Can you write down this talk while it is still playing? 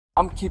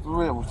I'm gonna keep it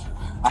real with you.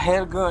 I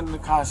had a gun in the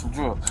car and some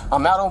drugs.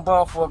 I'm out on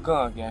bond for a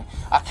gun, gang.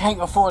 I can't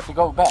afford to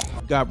go back.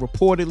 Got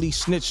reportedly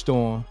snitched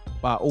on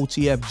by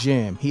OTF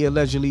Jam. He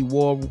allegedly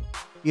wore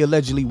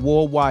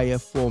wire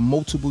for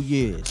multiple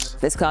years.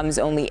 This comes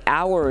only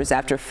hours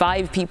after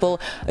 5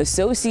 people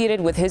associated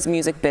with his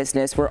music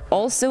business were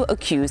also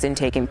accused and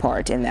taking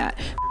part in that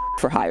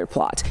for hire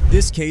plot.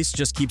 This case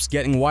just keeps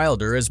getting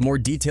wilder as more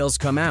details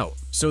come out.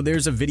 So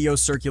there's a video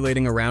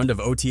circulating around of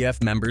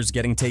OTF members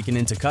getting taken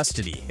into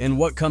custody, and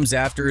what comes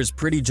after is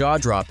pretty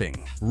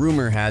jaw-dropping.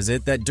 Rumor has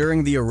it that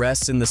during the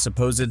arrests in the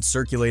supposed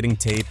circulating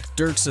tape,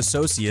 Durk's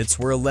associates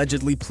were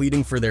allegedly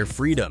pleading for their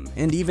freedom,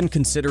 and even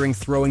considering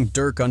throwing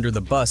Durk under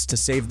the bus to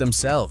save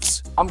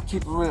themselves. I'm gonna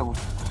keep it real with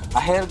you. I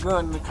had a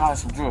gun in the car and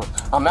some drugs.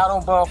 I'm out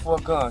on bond for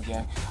a gun,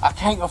 gang. I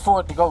can't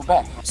afford to go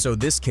back. So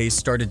this case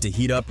started to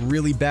heat up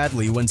really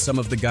badly when some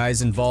of the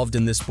guys involved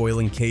in this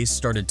boiling case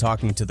started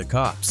talking to the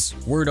cops.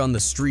 Word on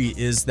the street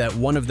is that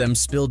one of them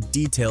spilled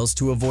details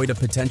to avoid a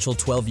potential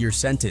 12-year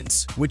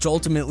sentence, which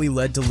ultimately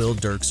led to Lil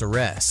Durk's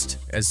arrest.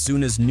 As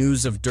soon as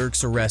news of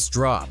Durk's arrest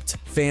dropped,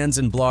 fans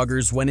and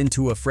bloggers went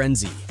into a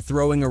frenzy,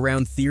 throwing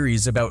around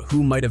theories about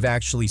who might have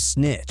actually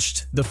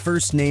snitched. The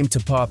first name to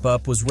pop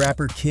up was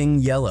rapper King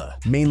Yella,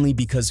 mainly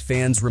because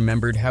fans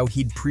remembered how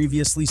he'd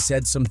previously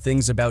said some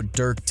things about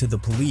Durk to the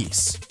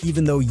police,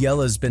 even though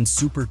Yella's been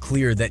super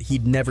clear that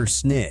he'd never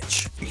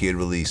snitch. He had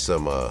released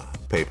some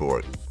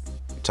paperwork,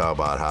 talk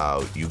about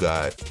how you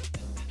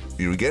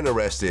were getting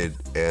arrested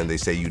and they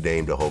say you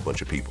named a whole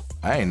bunch of people.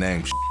 I ain't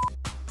named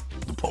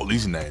shit. The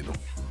police named them.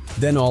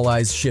 Then all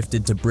eyes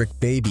shifted to Brick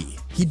Baby.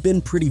 He'd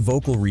been pretty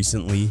vocal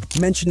recently,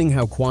 mentioning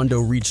how Quando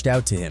reached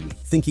out to him,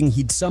 thinking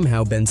he'd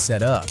somehow been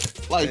set up.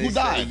 Like, who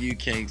died? You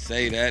can't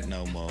say that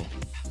no more.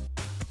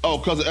 Oh,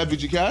 because of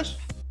FBG Cash?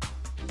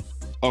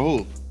 Or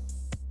who?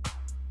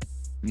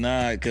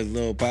 Nah, cause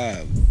Lil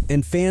Pop.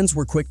 And fans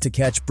were quick to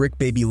catch Brick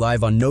Baby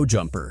live on No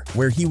Jumper,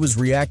 where he was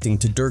reacting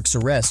to Durk's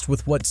arrest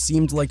with what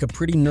seemed like a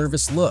pretty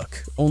nervous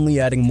look, only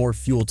adding more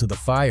fuel to the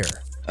fire.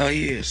 Oh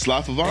yeah,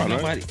 Slide for Vaughn,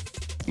 right?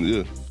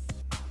 Yeah.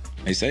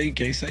 They say you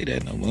can't say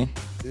that no more.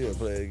 Yeah,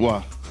 play again.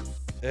 Why?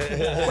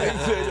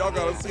 Y'all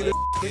gotta see this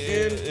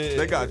again?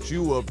 They got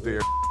you up there.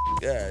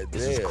 God,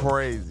 this is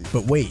crazy.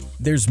 But wait,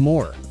 there's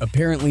more.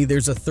 Apparently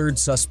there's a third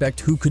suspect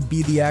who could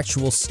be the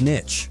actual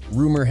snitch.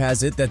 Rumor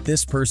has it that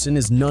this person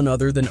is none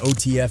other than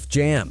OTF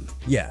Jam.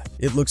 Yeah,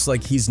 it looks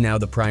like he's now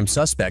the prime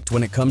suspect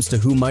when it comes to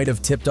who might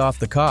have tipped off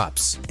the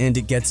cops. And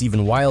it gets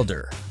even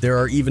wilder. There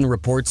are even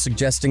reports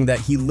suggesting that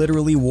he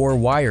literally wore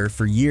wire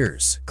for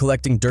years,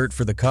 collecting dirt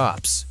for the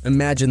cops.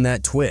 Imagine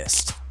that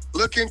twist.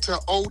 Look into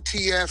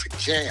OTF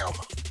Jam.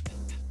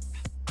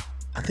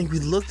 I think we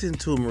looked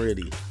into him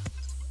already.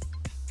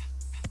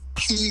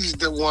 He's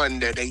the one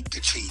that ate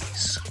the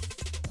cheese.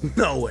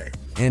 No way.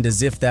 And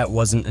as if that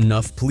wasn't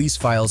enough, police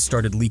files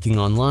started leaking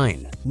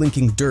online,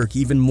 linking Durk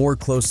even more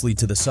closely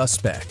to the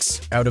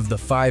suspects. Out of the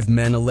 5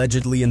 men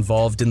allegedly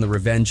involved in the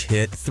revenge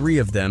hit, 3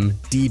 of them,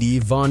 Dee,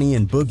 Vonnie,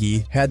 and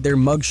Boogie, had their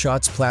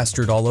mugshots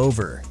plastered all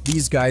over.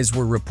 These guys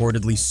were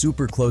reportedly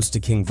super close to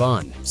King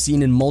Von,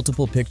 seen in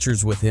multiple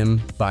pictures with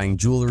him, buying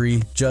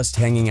jewelry, just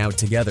hanging out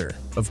together.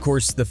 Of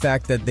course, the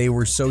fact that they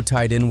were so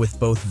tied in with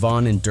both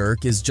Von and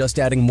Durk is just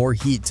adding more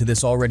heat to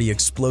this already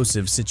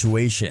explosive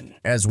situation.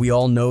 As we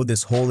all know,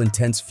 this whole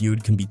intense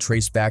feud can be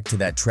traced back to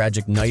that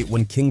tragic night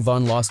when King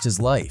Von lost his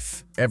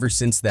life. Ever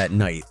since that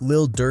night,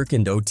 Lil Durk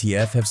and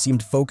OTF have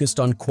seemed focused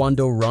on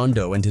Quando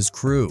Rondo and his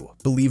crew,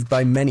 believed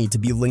by many to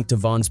be linked to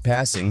Von's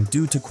passing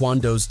due to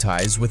Quando's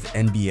ties with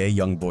NBA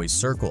YoungBoy's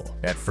circle.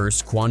 At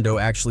first, Quando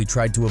actually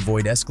tried to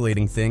avoid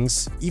escalating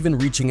things, even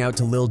reaching out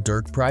to Lil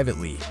Durk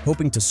privately,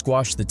 hoping to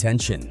squash the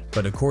tension.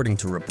 But according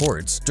to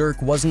reports,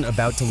 Durk wasn't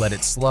about to let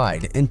it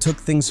slide and took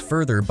things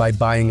further by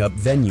buying up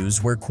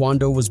venues where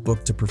Quando was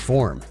booked to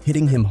perform,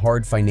 hitting him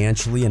hard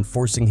financially and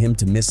forcing him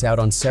to miss out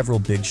on several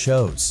big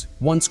shows.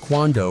 Once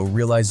Quando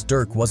realized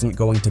Durk wasn't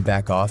going to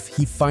back off,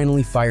 he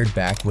finally fired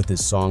back with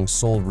his song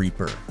Soul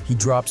Reaper. He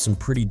dropped some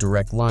pretty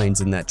direct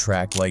lines in that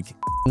track like,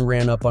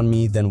 ran up on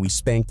me, then we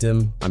spanked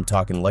him, I'm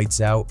talking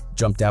lights out,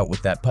 jumped out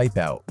with that pipe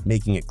out,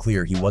 making it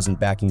clear he wasn't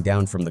backing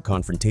down from the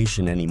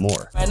confrontation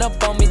anymore. Ran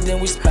up on me,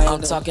 then we spanked him.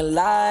 I'm talking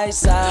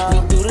lights out,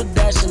 we do the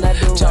dash and I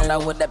do jumped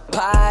out with that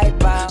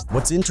pipe out.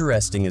 What's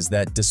interesting is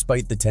that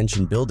despite the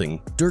tension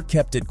building, Durk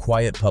kept it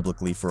quiet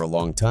publicly for a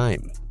long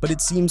time. But it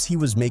seems he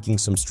was making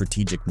some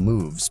strategic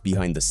moves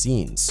behind the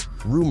scenes.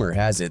 Rumor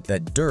has it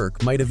that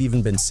Durk might have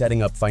even been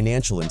setting up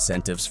financial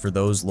incentives for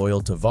those loyal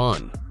to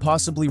Von,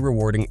 possibly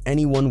rewarding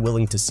anyone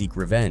willing to seek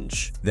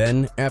revenge.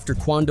 Then, after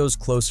Quando's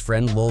close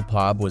friend Lil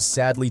Pop was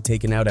sadly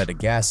taken out at a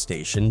gas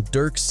station,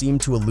 Durk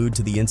seemed to allude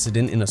to the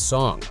incident in a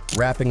song,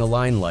 rapping a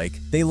line like,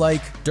 "They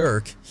like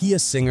Durk, he a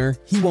singer,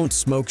 he won't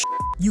smoke sh**.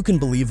 You can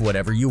believe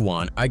whatever you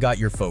want, I got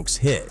your folks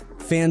hit."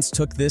 Fans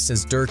took this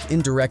as Durk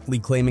indirectly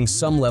claiming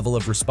some level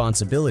of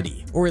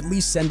responsibility, or at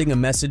least sending a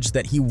message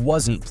that he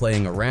wasn't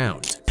playing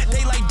around.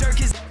 They like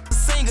Durk is a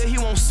singer, he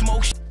won't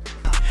smoke sh**.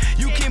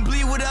 You can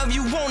believe whatever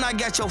you want, I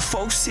got your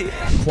folks here.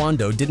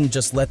 Quando didn't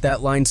just let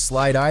that line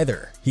slide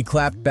either. He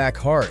clapped back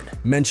hard,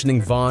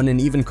 mentioning Vaughn and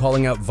even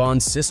calling out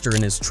Vaughn's sister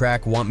in his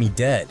track Want Me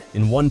Dead.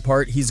 In one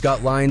part, he's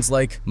got lines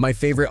like, "My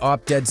favorite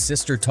op-dead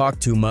sister talk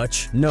too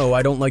much. No,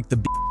 I don't like the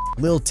b."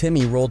 Lil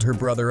Timmy rolled her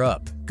brother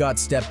up, got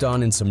stepped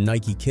on in some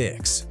Nike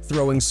kicks,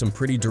 throwing some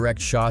pretty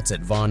direct shots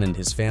at Vaughn and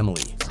his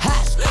family.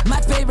 My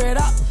favorite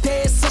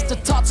op-dead sister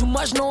talk too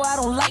much. No, I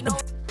don't like the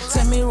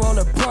tell me roll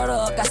her brother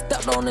up. Got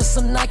stepped on in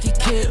some Nike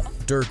kid.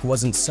 Durk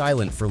wasn't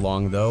silent for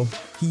long though.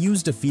 He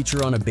used a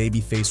feature on a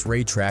Babyface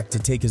Ray track to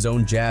take his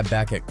own jab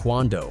back at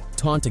Quando,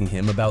 taunting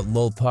him about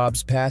Lil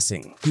Pob's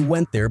passing. He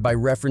went there by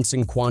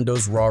referencing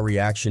Quando's raw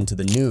reaction to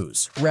the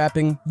news,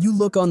 rapping, "You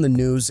look on the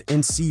news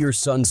and see your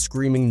son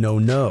screaming no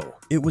no."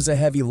 It was a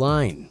heavy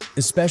line,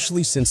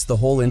 especially since the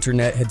whole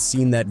internet had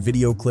seen that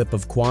video clip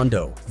of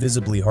Quando,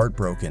 visibly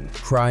heartbroken,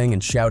 crying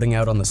and shouting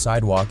out on the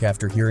sidewalk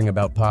after hearing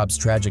about Pob's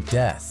tragic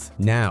death.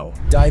 Now,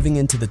 diving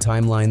into the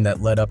timeline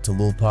that led up to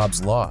Lil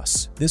Pob's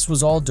loss, this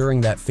was all during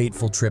that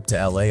fateful trip to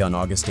LA on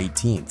August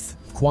 18th.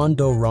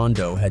 Quando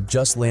Rondo had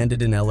just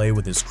landed in LA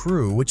with his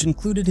crew, which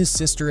included his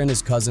sister and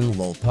his cousin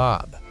Lil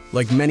Pob.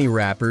 Like many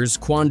rappers,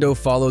 Quando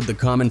followed the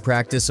common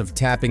practice of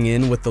tapping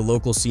in with the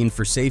local scene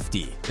for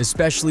safety,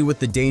 especially with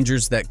the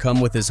dangers that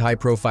come with his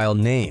high-profile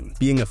name.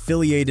 Being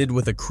affiliated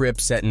with a Crip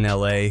set in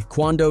LA,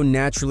 Quando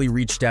naturally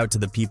reached out to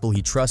the people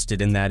he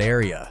trusted in that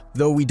area.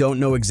 Though we don't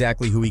know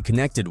exactly who he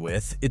connected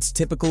with, it's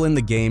typical in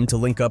the game to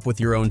link up with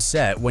your own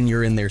set when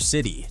you're in their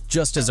city,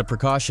 just as a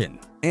precaution.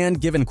 And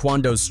given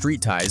Quando's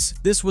street ties,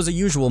 this was a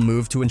usual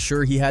move to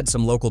ensure he had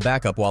some local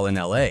backup while in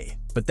LA.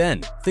 But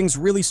then, things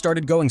really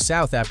started going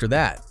south after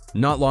that.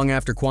 Not long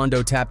after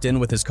Quando tapped in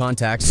with his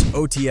contacts,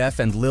 OTF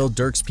and Lil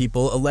Durk's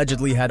people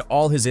allegedly had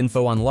all his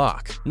info on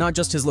lock. Not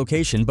just his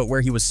location, but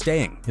where he was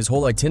staying, his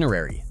whole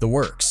itinerary, the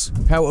works.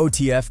 How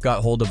OTF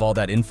got hold of all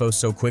that info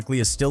so quickly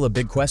is still a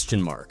big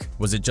question mark.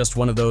 Was it just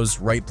one of those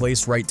right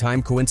place, right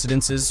time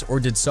coincidences,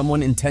 or did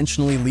someone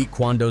intentionally leak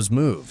Quando's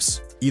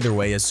moves? Either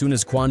way, as soon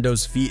as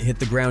Quando's feet hit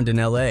the ground in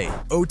LA,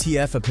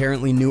 OTF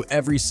apparently knew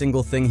every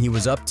single thing he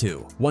was up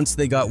to. Once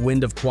they got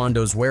wind of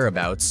Quando's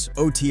whereabouts,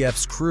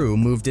 OTF's crew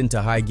moved into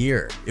high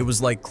gear. It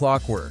was like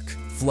clockwork.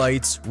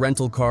 Flights,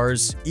 rental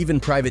cars, even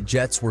private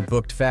jets were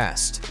booked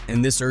fast.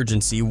 And this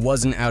urgency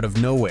wasn't out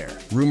of nowhere.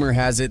 Rumor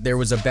has it there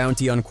was a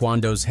bounty on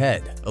Quando's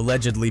head,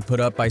 allegedly put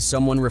up by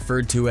someone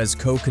referred to as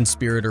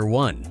Co-Conspirator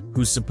 1,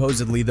 who's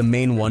supposedly the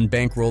main one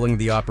bankrolling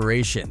the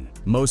operation.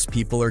 Most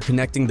people are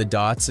connecting the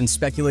dots and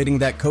speculating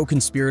that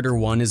Co-Conspirator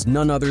 1 is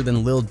none other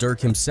than Lil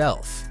Durk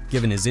himself,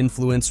 given his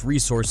influence,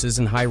 resources,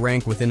 and high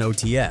rank within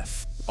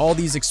OTF. All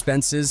these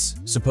expenses,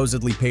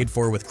 supposedly paid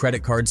for with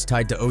credit cards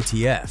tied to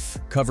OTF,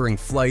 covering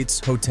flights,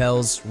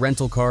 hotels,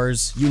 rental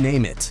cars, you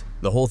name it.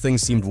 The whole thing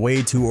seemed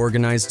way too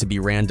organized to be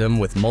random,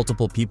 with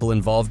multiple people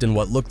involved in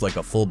what looked like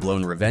a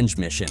full-blown revenge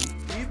mission.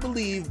 We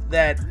believe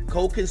that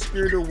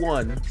Co-Conspirator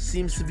 1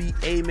 seems to be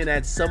aiming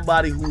at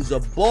somebody who's a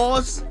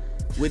boss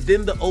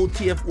within the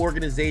OTF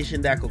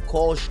organization that could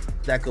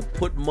that could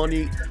put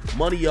money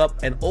up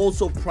and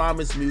also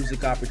promise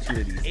music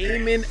opportunities.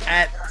 Aiming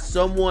at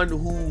someone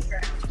who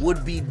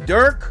would be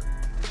Durk,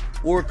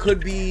 or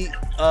could be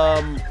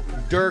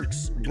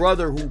Durk's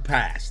brother who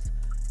passed.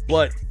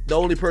 But the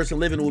only person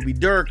living will be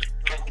Durk.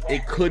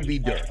 It could be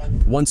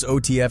Durk. Once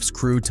OTF's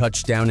crew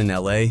touched down in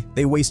LA,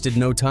 they wasted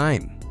no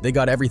time. They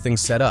got everything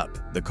set up: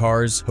 the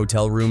cars,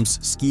 hotel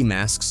rooms, ski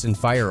masks, and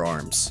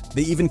firearms.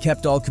 They even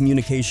kept all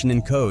communication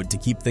in code to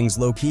keep things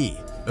low-key.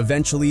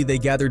 Eventually, they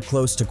gathered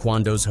close to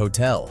Quando's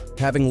hotel,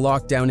 having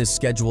locked down his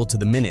schedule to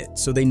the minute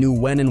so they knew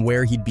when and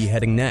where he'd be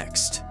heading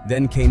next.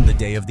 Then came the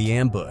day of the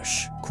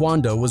ambush.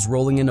 Quando was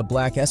rolling in a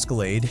black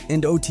Escalade,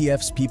 and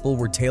OTF's people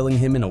were tailing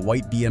him in a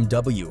white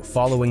BMW,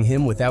 following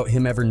him without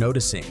him ever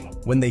noticing.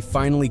 When they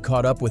finally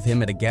caught up with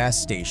him at a gas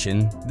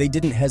station, they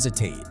didn't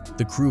hesitate.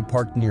 The crew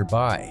parked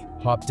nearby,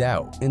 hopped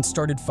out, and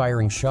started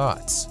firing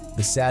shots.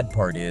 The sad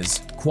part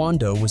is,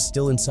 Quando was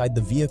still inside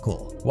the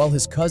vehicle, while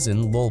his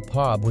cousin Lil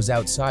Pob was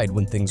outside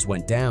when things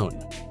went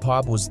down.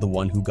 Pob was the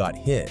one who got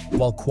hit,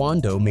 while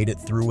Quando made it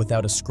through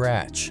without a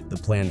scratch. The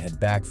plan had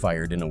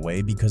backfired in a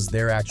way because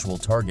their actual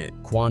target,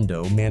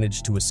 Quando,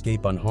 managed to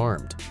escape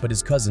unharmed, but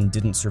his cousin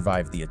didn't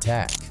survive the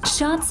attack.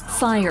 Shots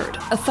fired,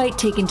 a fight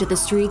taken to the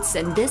streets,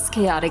 and this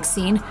chaotic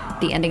scene,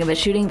 the ending of a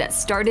shooting that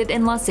started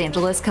in Los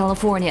Angeles,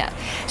 California.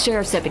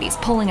 Sheriff's deputies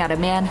pulling out a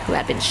man who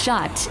had been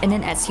shot in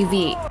an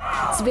SUV.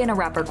 Savannah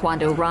rapper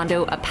Quando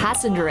Rondo, a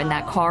passenger in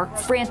that car,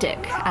 frantic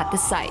at the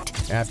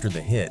sight. After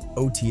the hit,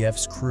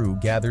 OTF's crew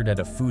gathered at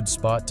a food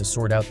spot to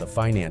sort out the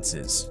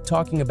finances,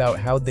 talking about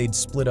how they'd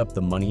split up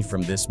the money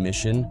from this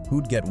mission,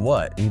 who'd get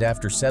what, and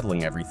after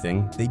settling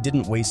everything, they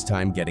didn't waste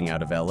time getting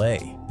out of LA.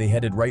 They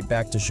headed right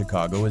back to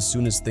Chicago as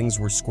soon as things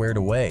were squared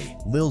away.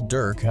 Lil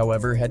Durk,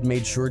 however, had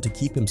made sure to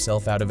keep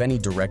himself out of any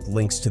direct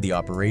links to the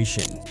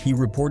operation. He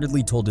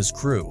reportedly told his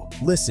crew,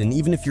 "Listen,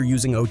 even if you're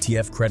using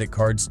OTF credit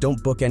cards,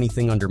 don't book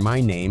anything under my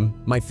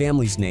name, my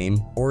family's name,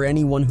 or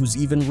anyone who's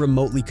even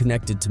remotely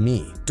connected to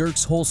me.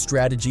 Durk's whole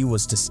strategy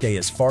was to stay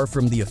as far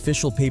from the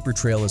official paper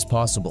trail as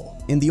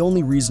possible, and the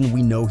only reason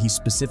we know he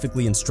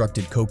specifically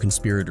instructed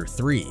co-conspirator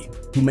 3,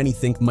 who many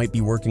think might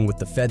be working with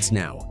the feds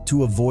now,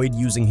 to avoid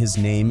using his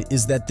name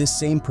is that this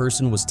same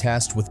person was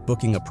tasked with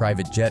booking a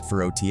private jet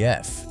for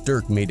OTF.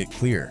 Durk made it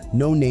clear,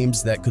 no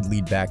names that could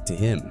lead back to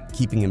him,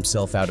 keeping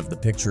himself out of the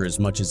picture as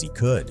much as he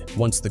could.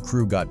 Once the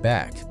crew got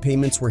back,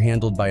 payments were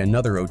handled by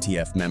another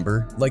OTF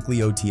member, likely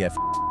OTF.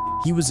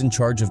 He was in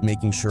charge of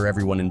making sure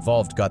everyone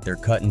involved got their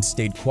cut and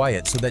stayed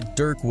quiet so that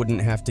Durk wouldn't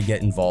have to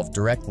get involved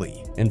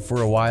directly. And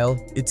for a while,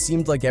 it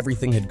seemed like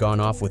everything had gone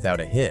off without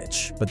a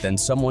hitch, but then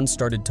someone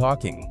started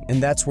talking,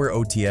 and that's where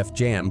OTF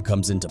Jam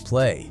comes into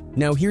play.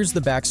 Now here's the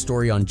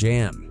backstory on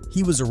Jam.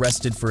 He was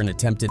arrested for an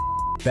attempted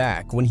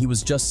back when he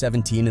was just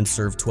 17 and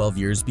served 12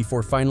 years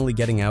before finally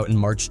getting out in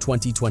March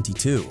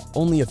 2022,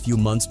 only a few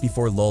months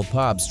before Lil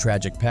Pob's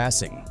tragic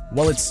passing.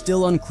 While it's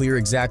still unclear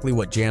exactly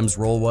what Jam's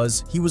role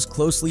was, he was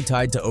closely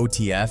tied to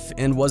OTF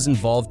and was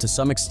involved to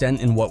some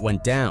extent in what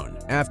went down.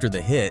 After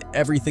the hit,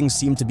 everything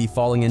seemed to be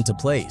falling into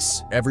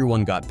place.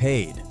 Everyone got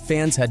paid.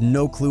 Fans had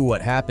no clue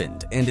what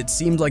happened, and it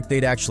seemed like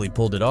they'd actually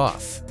pulled it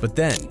off. But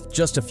then,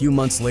 just a few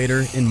months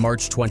later, in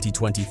March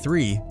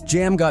 2023,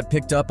 Jam got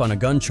picked up on a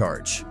gun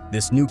charge.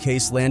 This new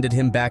case landed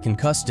him back in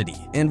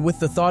custody, and with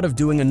the thought of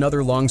doing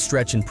another long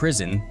stretch in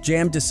prison,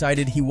 Jam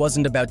decided he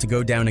wasn't about to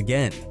go down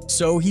again.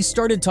 So he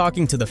started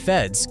talking to the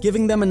feds,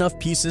 giving them enough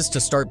pieces to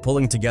start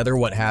pulling together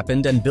what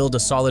happened and build a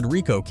solid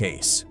RICO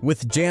case.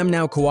 With Jam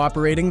now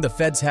cooperating, the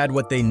feds had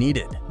what they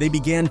needed. They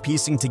began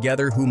piecing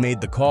together who made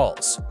the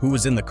calls, who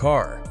was in the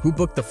car, who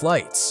booked the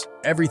flights,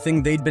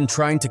 everything they'd been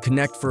trying to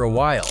connect for a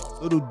while.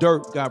 Lil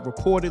Durk got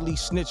reportedly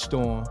snitched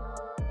on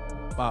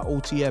by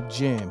OTF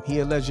Jam. He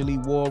allegedly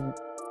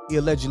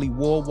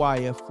wore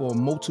wire for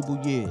multiple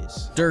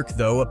years. Durk,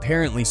 though,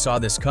 apparently saw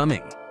this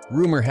coming.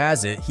 Rumor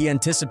has it he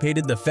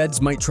anticipated the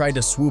feds might try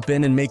to swoop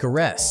in and make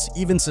arrests,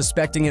 even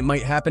suspecting it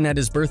might happen at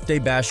his birthday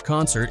bash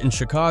concert in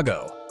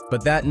Chicago.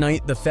 But that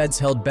night, the feds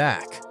held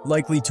back,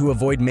 likely to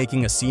avoid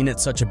making a scene at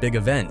such a big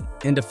event.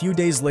 And a few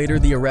days later,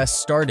 the arrests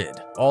started,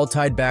 all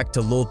tied back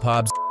to Lil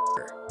Pob's.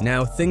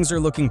 Now, things are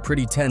looking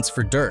pretty tense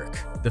for Durk.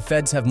 The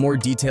feds have more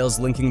details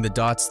linking the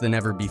dots than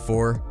ever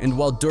before, and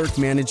while Durk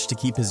managed to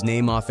keep his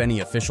name off any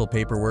official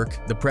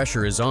paperwork, the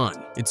pressure is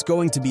on. It's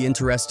going to be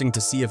interesting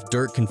to see if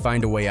Durk can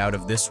find a way out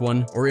of this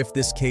one, or if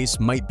this case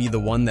might be the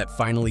one that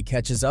finally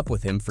catches up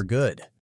with him for good.